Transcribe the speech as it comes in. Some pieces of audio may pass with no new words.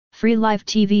Free live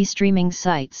TV streaming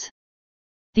sites.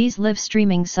 These live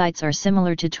streaming sites are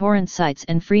similar to torrent sites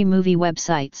and free movie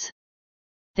websites.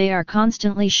 They are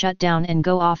constantly shut down and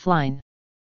go offline.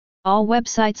 All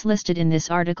websites listed in this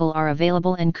article are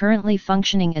available and currently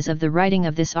functioning as of the writing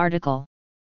of this article.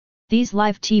 These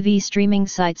live TV streaming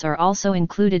sites are also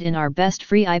included in our Best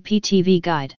Free IPTV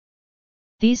Guide.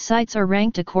 These sites are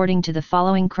ranked according to the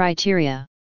following criteria.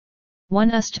 1.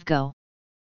 USTVGO.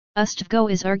 USTVGO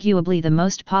is arguably the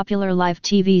most popular live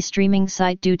TV streaming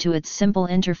site due to its simple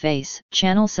interface,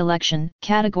 channel selection,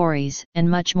 categories, and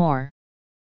much more.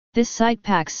 This site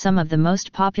packs some of the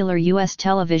most popular US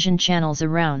television channels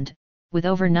around, with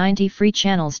over 90 free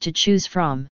channels to choose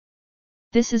from.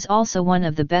 This is also one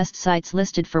of the best sites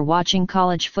listed for watching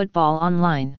college football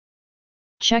online.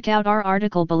 Check out our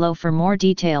article below for more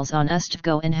details on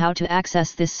USTVGO and how to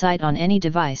access this site on any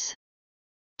device.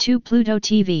 2. Pluto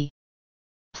TV.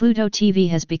 Pluto TV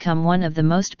has become one of the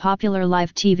most popular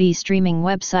live TV streaming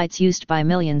websites used by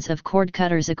millions of cord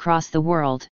cutters across the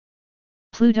world.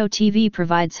 Pluto TV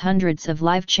provides hundreds of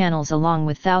live channels along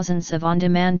with thousands of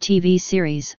on-demand TV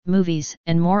series, movies,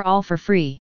 and more, all for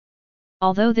free.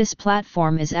 Although this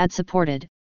platform is ad-supported,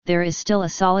 there is still a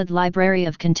solid library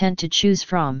of content to choose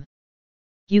from.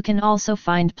 You can also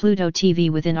find Pluto TV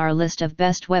within our list of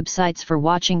best websites for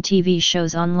watching TV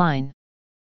shows online.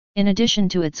 In addition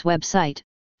to its website,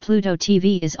 Pluto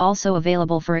TV is also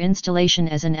available for installation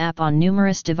as an app on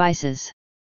numerous devices.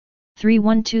 3.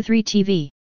 123 TV.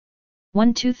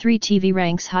 123 TV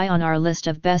ranks high on our list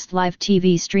of best live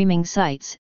TV streaming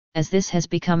sites, as this has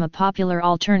become a popular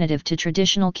alternative to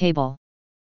traditional cable.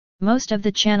 Most of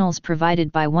the channels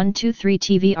provided by 123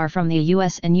 TV are from the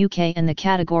US and UK, and the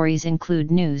categories include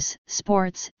news,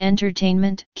 sports,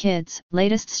 entertainment, kids,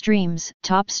 latest streams,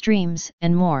 top streams,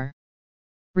 and more.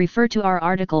 Refer to our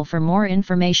article for more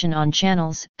information on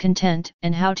channels, content,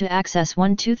 and how to access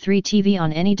 123 TV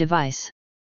on any device.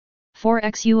 4.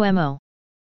 XUMO.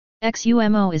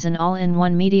 XUMO is an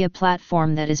all-in-one media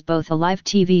platform that is both a live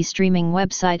TV streaming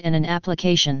website and an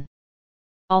application.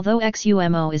 Although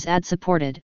XUMO is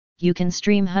ad-supported, you can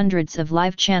stream hundreds of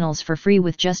live channels for free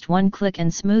with just one click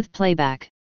and smooth playback.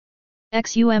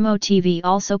 XUMO TV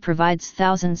also provides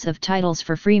thousands of titles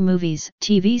for free: movies,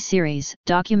 TV series,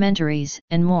 documentaries,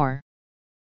 and more.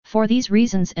 For these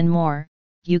reasons and more,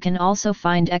 you can also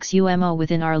find XUMO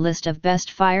within our list of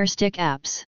best Fire Stick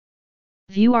apps.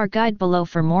 View our guide below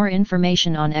for more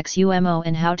information on XUMO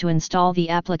and how to install the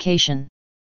application.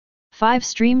 5.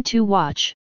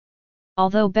 Stream2Watch.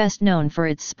 Although best known for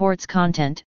its sports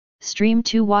content,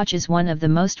 Stream2Watch is one of the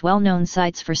most well-known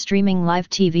sites for streaming live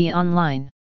TV online.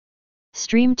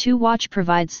 Stream2Watch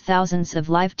provides thousands of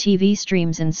live TV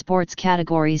streams in sports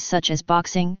categories such as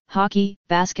boxing, hockey,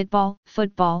 basketball,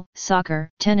 football, soccer,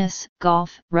 tennis,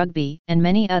 golf, rugby, and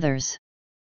many others.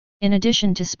 In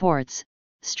addition to sports,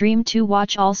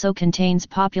 Stream2Watch also contains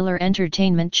popular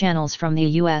entertainment channels from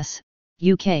the US,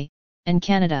 UK, and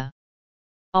Canada.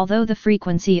 Although the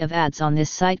frequency of ads on this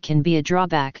site can be a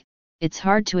drawback, it's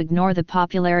hard to ignore the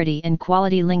popularity and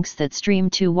quality links that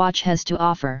Stream2Watch has to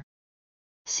offer.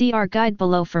 See our guide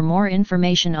below for more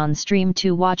information on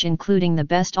Stream2Watch, including the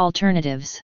best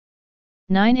alternatives.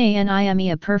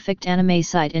 9anime, a perfect anime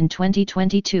site in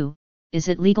 2022, is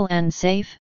it legal and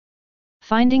safe?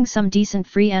 Finding some decent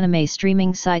free anime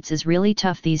streaming sites is really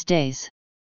tough these days.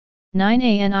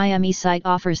 9anime site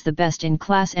offers the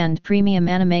best-in-class and premium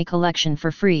anime collection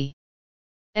for free.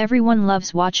 Everyone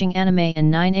loves watching anime,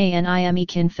 and 9anime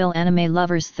can fill anime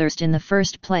lovers' thirst in the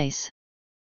first place.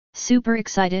 Super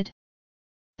excited?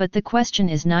 But the question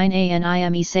is,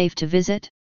 9anime safe to visit?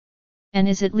 And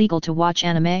is it legal to watch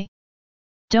anime?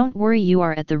 Don't worry, you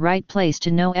are at the right place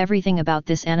to know everything about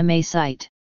this anime site.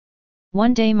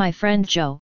 One day my friend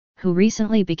Joe, who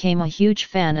recently became a huge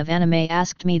fan of anime,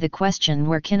 asked me the question,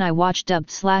 where can I watch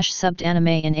dubbed/subbed anime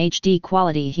in HD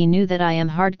quality? He knew that I am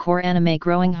hardcore anime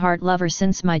growing heart lover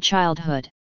since my childhood.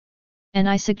 And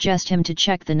I suggest him to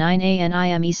check the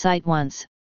 9anime site once.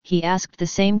 He asked the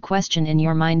same question in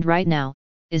your mind right now: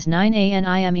 is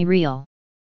 9anime real?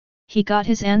 He got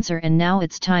his answer, and now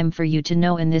it's time for you to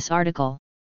know in this article.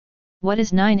 What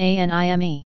is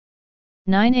 9anime?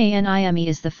 9anime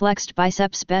is the flexed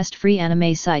biceps best free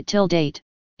anime site till date.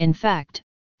 In fact,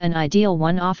 an ideal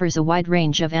one offers a wide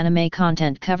range of anime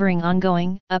content covering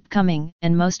ongoing, upcoming,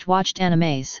 and most watched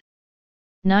animes.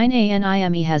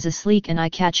 9anime has a sleek and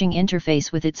eye-catching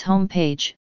interface with its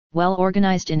homepage, well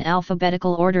organized in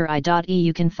alphabetical order.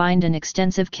 You can find an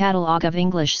extensive catalog of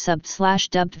English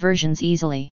subbed/dubbed versions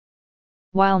easily.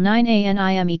 While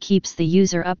 9anime keeps the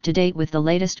user up to date with the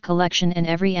latest collection, and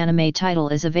every anime title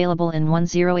is available in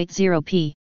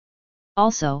 1080p.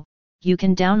 Also, you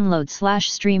can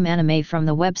download/stream anime from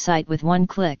the website with one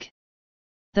click.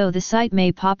 Though the site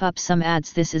may pop up some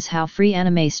ads, this is how free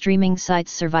anime streaming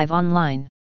sites survive online.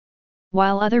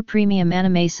 While other premium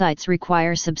anime sites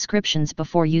require subscriptions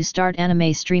before you start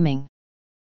anime streaming.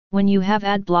 When you have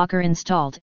ad blocker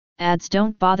installed, ads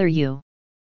don't bother you.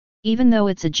 Even though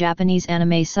it's a Japanese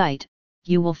anime site,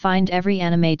 you will find every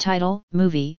anime title,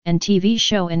 movie, and TV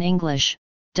show in English,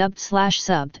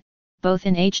 dubbed/subbed, both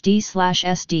in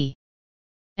HD/SD.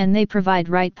 And they provide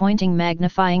right-pointing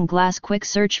magnifying glass quick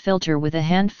search filter with a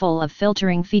handful of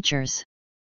filtering features.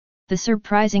 The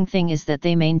surprising thing is that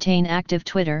they maintain active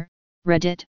Twitter,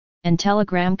 Reddit, and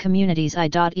Telegram communities.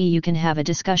 You can have a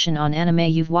discussion on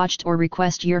anime you've watched or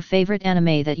request your favorite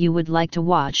anime that you would like to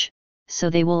watch, so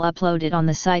they will upload it on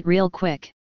the site real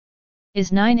quick.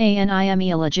 Is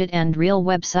 9anime a legit and real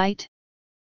website?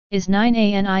 Is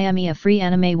 9anime a free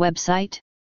anime website?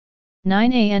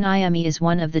 9anime is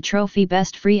one of the trophy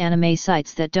best free anime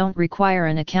sites that don't require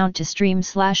an account to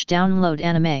stream/download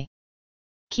anime.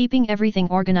 Keeping everything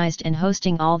organized and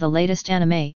hosting all the latest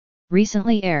anime,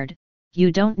 recently aired,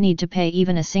 you don't need to pay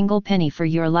even a single penny for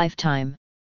your lifetime.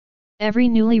 Every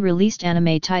newly released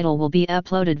anime title will be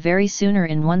uploaded very sooner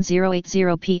in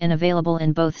 1080p and available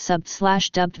in both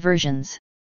subbed/dubbed versions.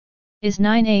 Is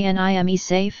 9anime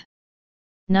safe?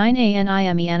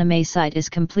 9anime anime site is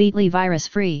completely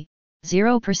virus-free,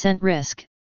 0% risk,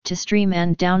 to stream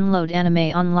and download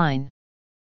anime online.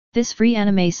 This free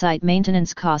anime site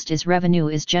maintenance cost is revenue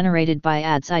is generated by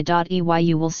ads.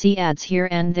 You will see ads here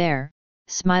and there,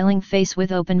 smiling face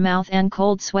with open mouth and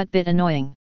cold sweat, bit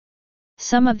annoying.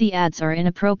 Some of the ads are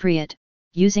inappropriate.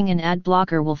 Using an ad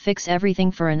blocker will fix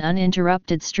everything for an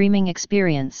uninterrupted streaming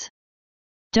experience.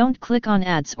 Don't click on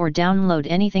ads or download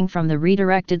anything from the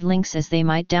redirected links, as they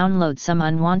might download some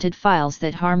unwanted files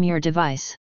that harm your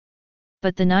device.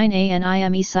 But the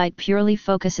 9anime site purely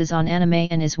focuses on anime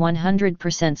and is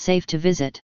 100% safe to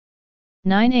visit.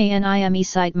 9anime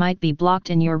site might be blocked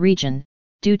in your region,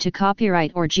 due to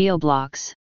copyright or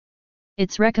geoblocks.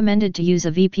 It's recommended to use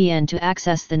a VPN to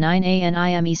access the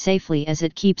 9anime safely, as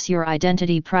it keeps your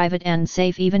identity private and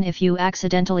safe even if you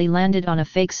accidentally landed on a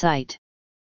fake site.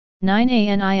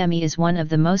 9anime is one of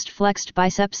the most flexed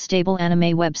biceps stable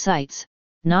anime websites,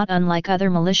 not unlike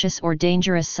other malicious or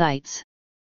dangerous sites.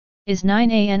 Is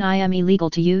 9anime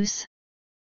legal to use?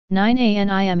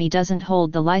 9anime doesn't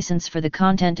hold the license for the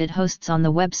content it hosts on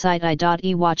the website.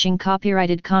 Watching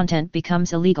copyrighted content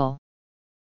becomes illegal.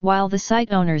 While the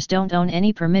site owners don't own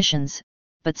any permissions,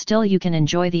 but still you can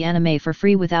enjoy the anime for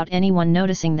free without anyone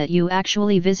noticing that you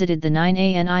actually visited the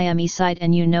 9anime site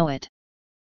and you know it.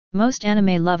 Most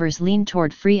anime lovers lean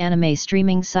toward free anime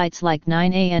streaming sites like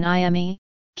 9anime,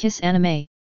 Kiss Anime,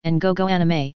 and GoGo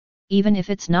Anime, even if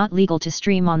it's not legal to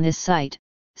stream on this site,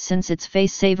 since it's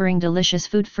face-savoring delicious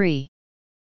food free.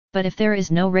 But if there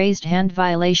is no raised hand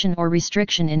violation or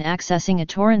restriction in accessing a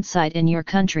torrent site in your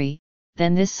country,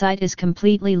 then this site is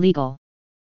completely legal.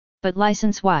 But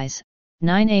license-wise,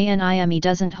 9anime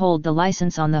doesn't hold the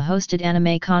license on the hosted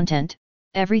anime content.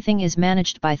 Everything is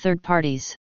managed by third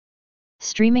parties.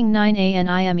 Streaming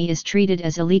 9anime is treated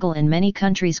as illegal in many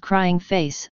countries. Crying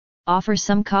face, offer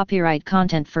some copyright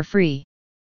content for free.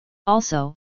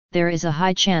 Also, there is a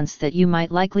high chance that you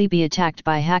might likely be attacked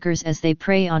by hackers as they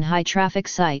prey on high-traffic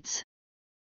sites.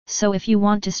 So if you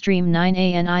want to stream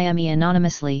 9anime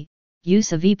anonymously,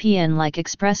 use a VPN like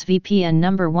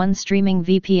ExpressVPN. 1 Streaming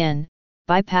VPN,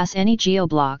 bypass any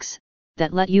geoblocks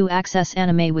that let you access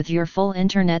anime with your full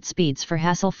internet speeds for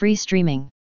hassle-free streaming.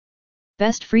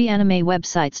 Best free anime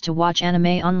websites to watch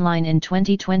anime online in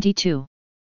 2022.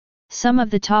 Some of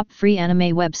the top free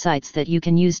anime websites that you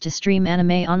can use to stream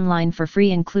anime online for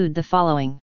free include the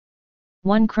following.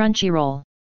 1. Crunchyroll.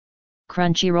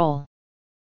 Crunchyroll.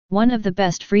 One of the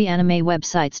best free anime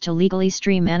websites to legally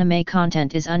stream anime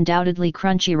content is undoubtedly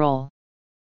Crunchyroll.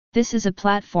 This is a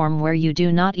platform where you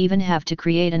do not even have to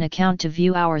create an account to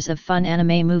view hours of fun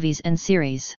anime movies and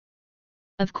series.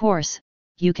 Of course,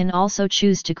 you can also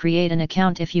choose to create an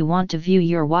account if you want to view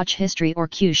your watch history or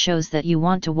queue shows that you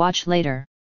want to watch later.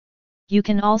 You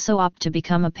can also opt to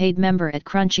become a paid member at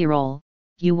Crunchyroll.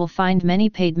 You will find many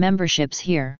paid memberships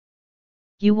here.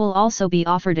 You will also be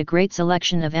offered a great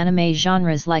selection of anime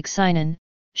genres like seinen,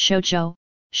 shoujo,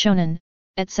 shonen,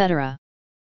 etc.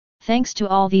 Thanks to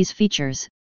all these features,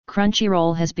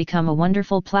 Crunchyroll has become a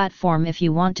wonderful platform if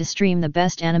you want to stream the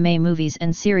best anime movies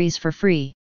and series for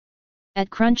free. At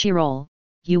Crunchyroll,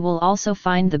 you will also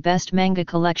find the best manga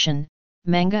collection.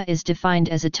 Manga is defined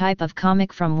as a type of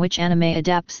comic from which anime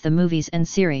adapts the movies and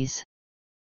series.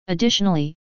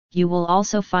 Additionally, you will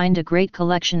also find a great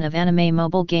collection of anime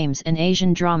mobile games and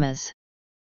Asian dramas.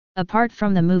 Apart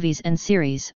from the movies and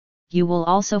series, you will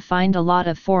also find a lot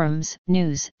of forums,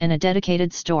 news, and a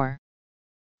dedicated store.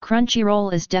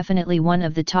 Crunchyroll is definitely one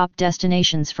of the top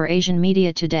destinations for Asian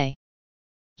media today.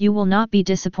 You will not be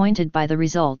disappointed by the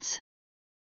results.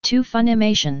 2.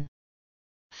 Funimation.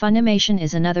 Funimation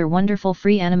is another wonderful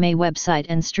free anime website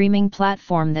and streaming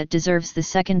platform that deserves the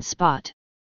second spot.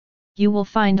 You will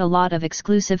find a lot of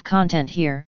exclusive content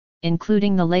here,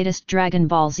 including the latest Dragon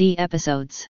Ball Z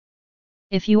episodes.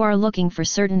 If you are looking for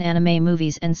certain anime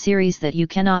movies and series that you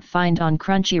cannot find on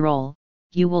Crunchyroll,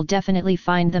 you will definitely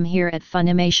find them here at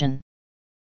Funimation.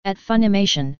 At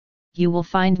Funimation, you will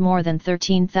find more than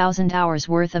 13,000 hours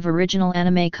worth of original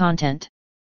anime content.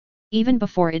 Even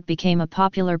before it became a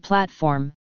popular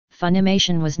platform,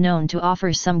 Funimation was known to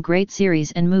offer some great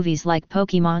series and movies like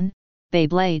Pokémon,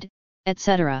 Beyblade,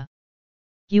 etc.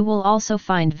 You will also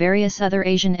find various other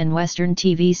Asian and Western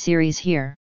TV series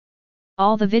here.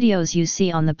 All the videos you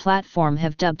see on the platform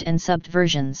have dubbed and subbed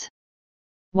versions.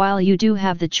 While you do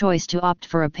have the choice to opt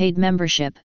for a paid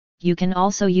membership, you can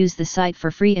also use the site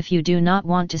for free if you do not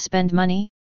want to spend money.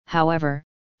 However,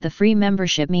 the free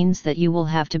membership means that you will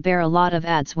have to bear a lot of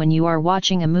ads when you are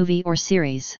watching a movie or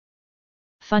series.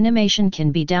 Funimation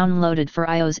can be downloaded for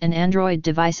iOS and Android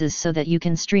devices so that you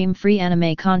can stream free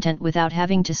anime content without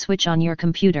having to switch on your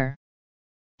computer.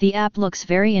 The app looks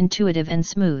very intuitive and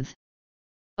smooth.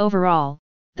 Overall,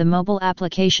 the mobile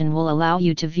application will allow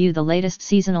you to view the latest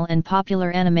seasonal and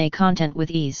popular anime content with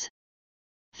ease.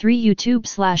 3.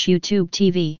 YouTube/YouTube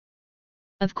TV.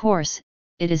 Of course,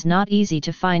 it is not easy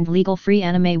to find legal free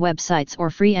anime websites or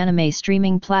free anime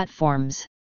streaming platforms.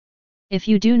 If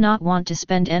you do not want to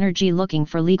spend energy looking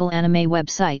for legal anime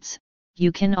websites,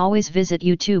 you can always visit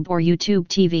YouTube or YouTube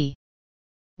TV.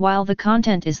 While the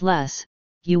content is less,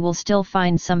 you will still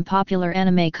find some popular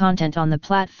anime content on the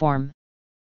platform.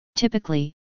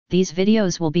 Typically, these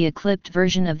videos will be a clipped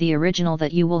version of the original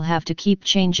that you will have to keep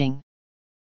changing.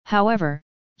 However,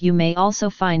 you may also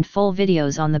find full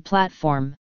videos on the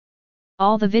platform.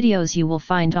 All the videos you will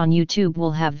find on YouTube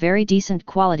will have very decent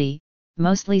quality,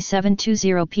 mostly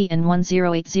 720p and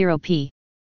 1080p.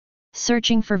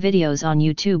 Searching for videos on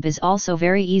YouTube is also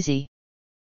very easy.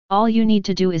 All you need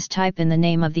to do is type in the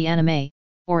name of the anime,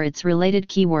 or its related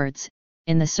keywords,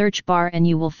 in the search bar and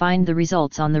you will find the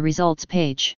results on the results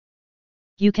page.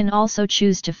 You can also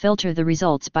choose to filter the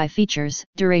results by features,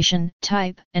 duration,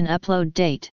 type, and upload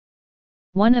date.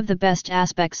 One of the best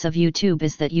aspects of YouTube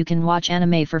is that you can watch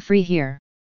anime for free here.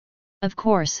 Of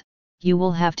course, you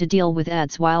will have to deal with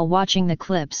ads while watching the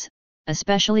clips,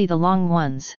 especially the long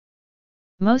ones.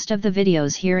 Most of the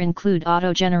videos here include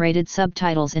auto-generated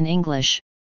subtitles in English.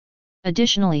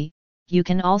 Additionally, you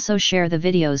can also share the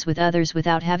videos with others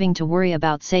without having to worry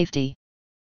about safety.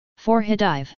 4.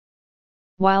 Hidive.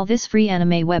 While this free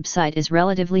anime website is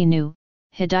relatively new,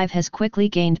 Hidive has quickly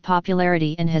gained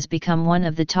popularity and has become one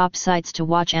of the top sites to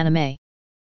watch anime.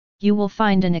 You will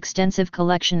find an extensive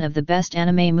collection of the best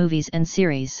anime movies and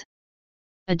series.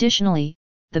 Additionally,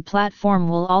 the platform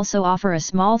will also offer a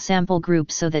small sample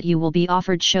group so that you will be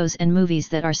offered shows and movies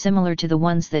that are similar to the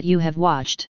ones that you have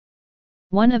watched.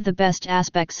 One of the best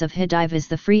aspects of Hidive is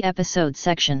the free episode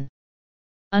section.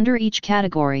 Under each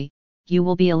category, you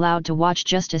will be allowed to watch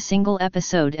just a single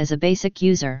episode as a basic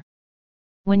user.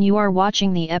 When you are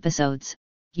watching the episodes,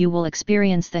 you will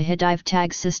experience the Hidive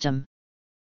tag system.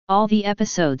 All the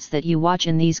episodes that you watch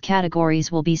in these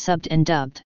categories will be subbed and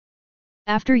dubbed.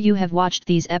 After you have watched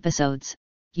these episodes,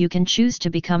 you can choose to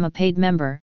become a paid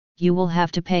member. You will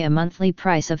have to pay a monthly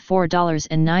price of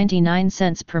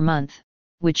 $4.99 per month,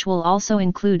 which will also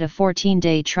include a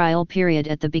 14-day trial period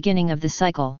at the beginning of the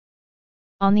cycle.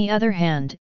 On the other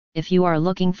hand, if you are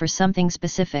looking for something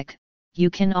specific, you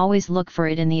can always look for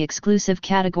it in the exclusive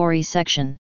category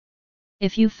section.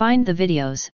 If you find the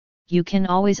videos, you can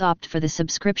always opt for the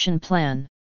subscription plan.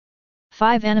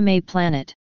 5. Anime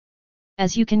Planet.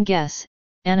 As you can guess,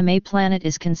 Anime Planet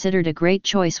is considered a great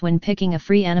choice when picking a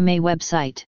free anime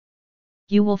website.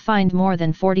 You will find more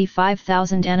than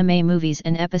 45,000 anime movies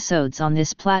and episodes on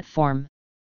this platform.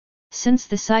 Since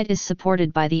the site is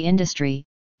supported by the industry,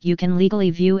 you can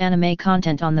legally view anime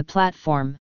content on the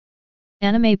platform.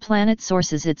 Anime Planet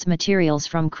sources its materials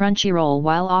from Crunchyroll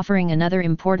while offering another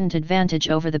important advantage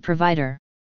over the provider.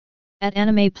 At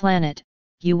Anime Planet,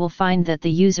 you will find that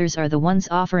the users are the ones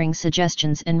offering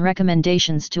suggestions and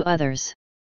recommendations to others.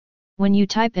 When you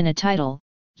type in a title,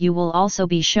 you will also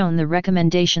be shown the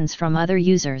recommendations from other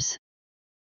users.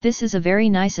 This is a very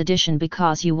nice addition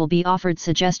because you will be offered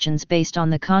suggestions based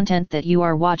on the content that you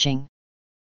are watching.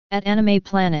 At Anime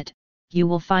Planet, you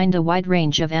will find a wide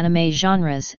range of anime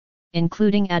genres,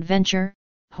 including adventure,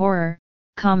 horror,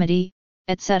 comedy,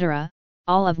 etc.,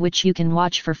 all of which you can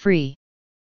watch for free.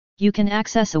 You can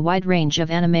access a wide range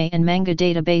of anime and manga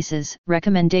databases,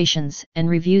 recommendations, and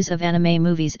reviews of anime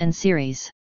movies and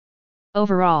series.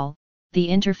 Overall, the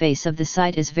interface of the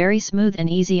site is very smooth and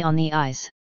easy on the eyes.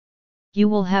 You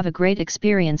will have a great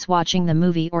experience watching the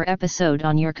movie or episode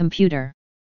on your computer.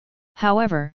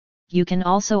 However, you can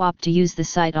also opt to use the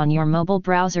site on your mobile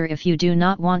browser if you do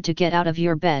not want to get out of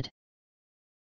your bed.